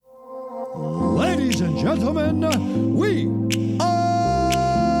Ladies and gentlemen, we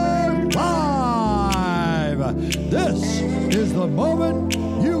are live! This is the moment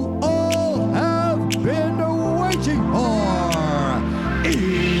you all have been waiting for.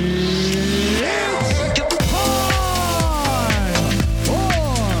 It's time for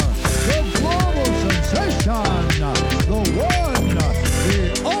the global sensation, the one, the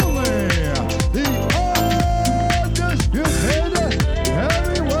only, the undisputed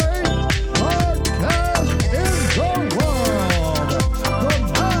heavyweight podcast in the world, the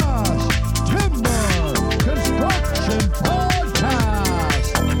Mass Timber Construction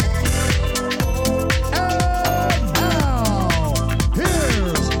Podcast. And now,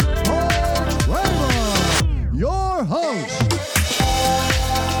 here's Paul Kramer, your host.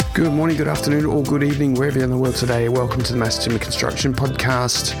 Good morning, good afternoon, or good evening, wherever you're in the world today. Welcome to the Mass Timber Construction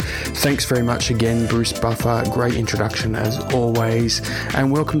Podcast. Thanks very much again, Bruce Buffer. Great introduction as always.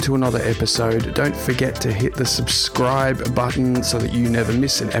 And welcome to another episode. Don't forget to hit the subscribe button so that you never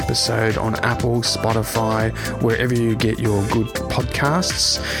miss an episode on Apple, Spotify, wherever you get your good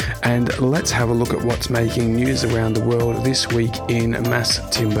podcasts. And let's have a look at what's making news around the world this week in mass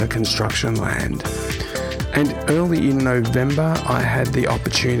timber construction land. And early in November, I had the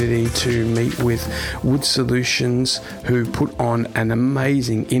opportunity to meet with Wood Solutions, who put on an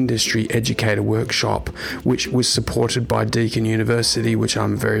amazing industry educator workshop, which was supported by Deakin University, which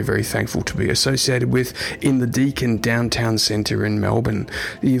I'm very, very thankful to be associated with, in the Deakin Downtown Centre in Melbourne.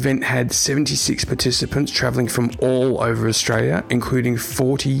 The event had 76 participants travelling from all over Australia, including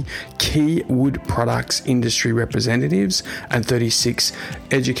 40 key wood products industry representatives and 36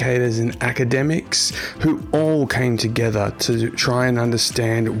 educators and academics who all came together to try and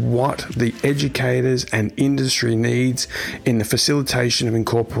understand what the educators and industry needs in the facilitation of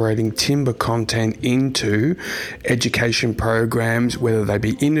incorporating timber content into education programs, whether they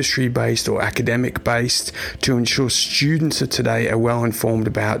be industry-based or academic-based, to ensure students of today are well informed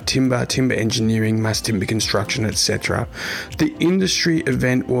about timber engineering, mass timber construction, etc. The industry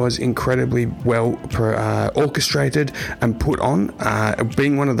event was incredibly well orchestrated and put on,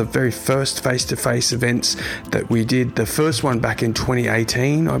 being one of the very first face-to-face events that we did, the first one back in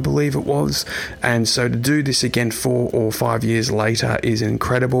 2018, I believe it was, and so to do this again 4 or 5 years later is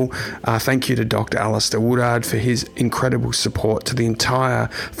incredible. Thank you to Dr. Alistair Woodard for his incredible support, to the entire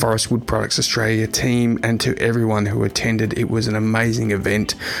Forest Wood Products Australia team, and to everyone who attended. It was an amazing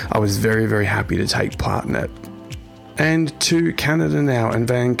event. I was very, very happy to take part in it. And to Canada now, and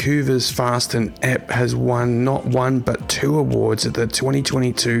Vancouver's Fast and Ep has won not one but 2 awards at the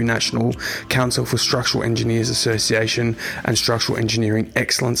 2022 National Council for Structural Engineers Association and Structural Engineering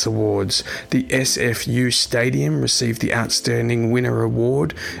Excellence Awards. The SFU Stadium received the Outstanding Winner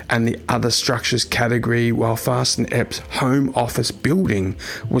Award and the Other Structures category, while Fast and Ep's Home Office Building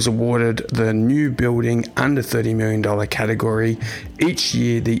was awarded the New Building Under $30 million category. Each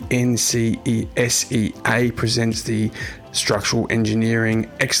year, the NCESEA presents the Structural Engineering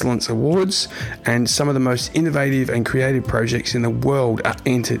Excellence Awards, and some of the most innovative and creative projects in the world are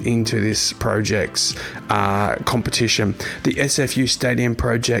entered into this project's competition. The SFU Stadium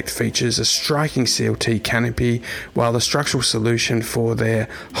project features a striking CLT canopy, while the structural solution for their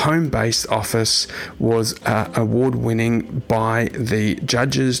home-based office was award-winning by the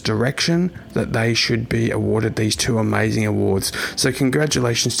judges' direction that they should be awarded these 2 amazing awards. So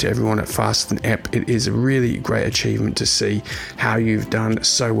congratulations to everyone at Fast and Ep. It is a really great achievement to see how you've done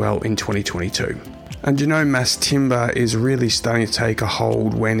so well in 2022. And you know, mass timber is really starting to take a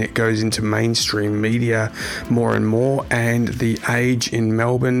hold when it goes into mainstream media more and more, and The Age in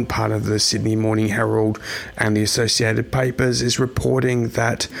Melbourne, part of the Sydney Morning Herald and the Associated Papers, is reporting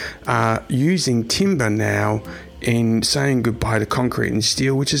that using timber now in saying goodbye to concrete and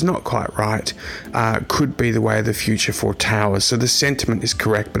steel, which is not quite right, could be the way of the future for towers. So the sentiment is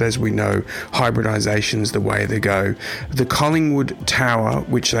correct, but as we know, hybridization is the way to go. The Collingwood Tower,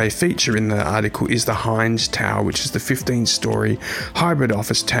 which they feature in the article, is the Hines Tower, which is the 15-story hybrid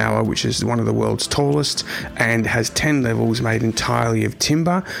office tower, which is one of the world's tallest and has 10 levels made entirely of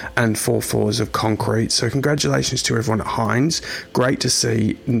timber and 4 floors of concrete. So congratulations to everyone at Hines. Great to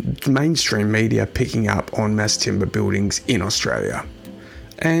see mainstream media picking up on mass timber buildings in Australia.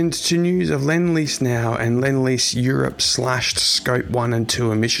 And to news of Lendlease now, and Lendlease Europe slashed Scope 1 and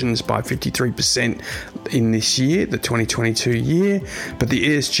 2 emissions by 53% in this year, the 2022 year, but the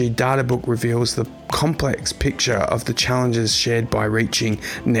ESG data book reveals the complex picture of the challenges shared by reaching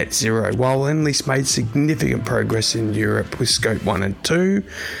net zero. While Lendlease made significant progress in Europe with Scope 1 and 2,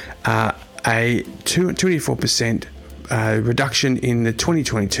 a 24% a reduction in the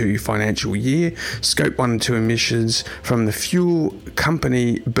 2022 financial year. Scope 1 and 2 emissions from the fuel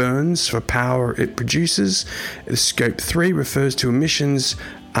company burns for power it produces. Scope 3 refers to emissions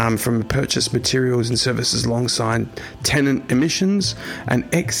from purchased materials and services alongside tenant emissions. An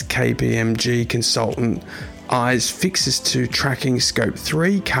ex-KPMG consultant eyes fixes to tracking Scope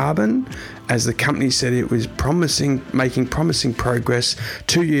 3 carbon, as the company said it was making promising progress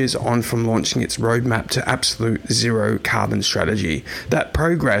 2 years on from launching its roadmap to absolute zero carbon strategy. That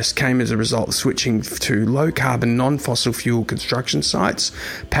progress came as a result of switching to low carbon non-fossil fuel construction sites,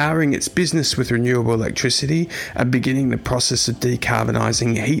 powering its business with renewable electricity, and beginning the process of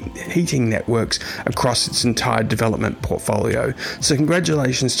decarbonising heating networks across its entire development portfolio. So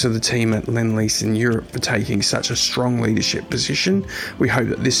congratulations to the team at Lendlease in Europe for taking such a strong leadership position. We hope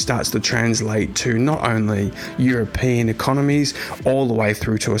that this starts to translate to not only European economies all the way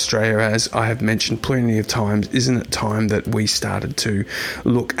through to Australia. As I have mentioned plenty of times, isn't it time that we started to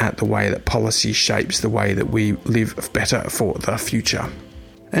look at the way that policy shapes the way that we live better for the future?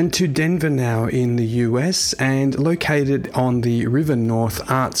 And to Denver now in the US, and located on the River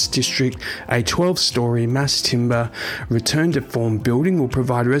North Arts District, a 12-story mass timber return to form building will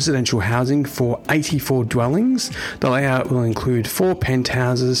provide residential housing for 84 dwellings. The layout will include 4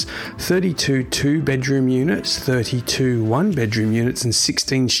 penthouses, 32 2-bedroom units, 32 1-bedroom units, and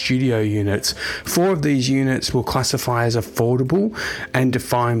 16 studio units. 4 of these units will classify as affordable and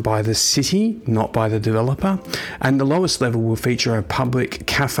defined by the city, not by the developer. And the lowest level will feature a public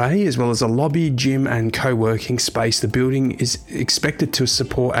cafe as well as a lobby, gym and co-working space. The building is expected to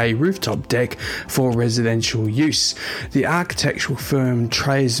support a rooftop deck for residential use. The architectural firm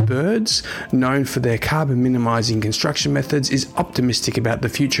Tres Birds, known for their carbon minimising construction methods, is optimistic about the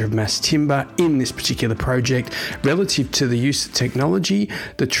future of mass timber in this particular project. Relative to the use of technology,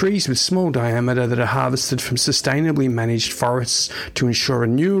 the trees with small diameter that are harvested from sustainably managed forests to ensure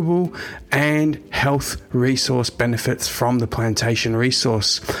renewable and health resource benefits from the plantation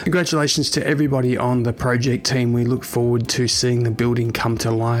resource. Congratulations to everybody on the project team. We look forward to seeing the building come to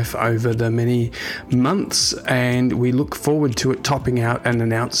life over the many months, and we look forward to it topping out and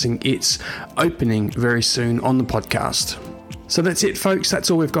announcing its opening very soon on the podcast. So that's it, folks. That's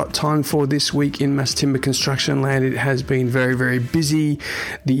all we've got time for this week in Mass Timber Construction Land. It has been very, very busy.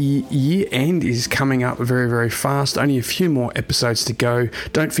 The year end is coming up very, very fast. Only a few more episodes to go.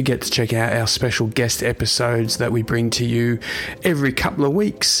 Don't forget to check out our special guest episodes that we bring to you every couple of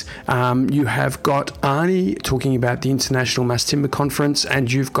weeks. You have got Arnie talking about the International Mass Timber Conference, and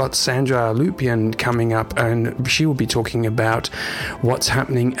you've got Sandra Lupian coming up, and she will be talking about what's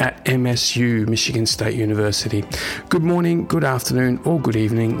happening at MSU, Michigan State University. Good morning, good afternoon or good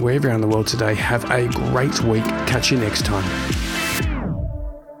evening, wherever you're in the world today. Have a great week. Catch you next time.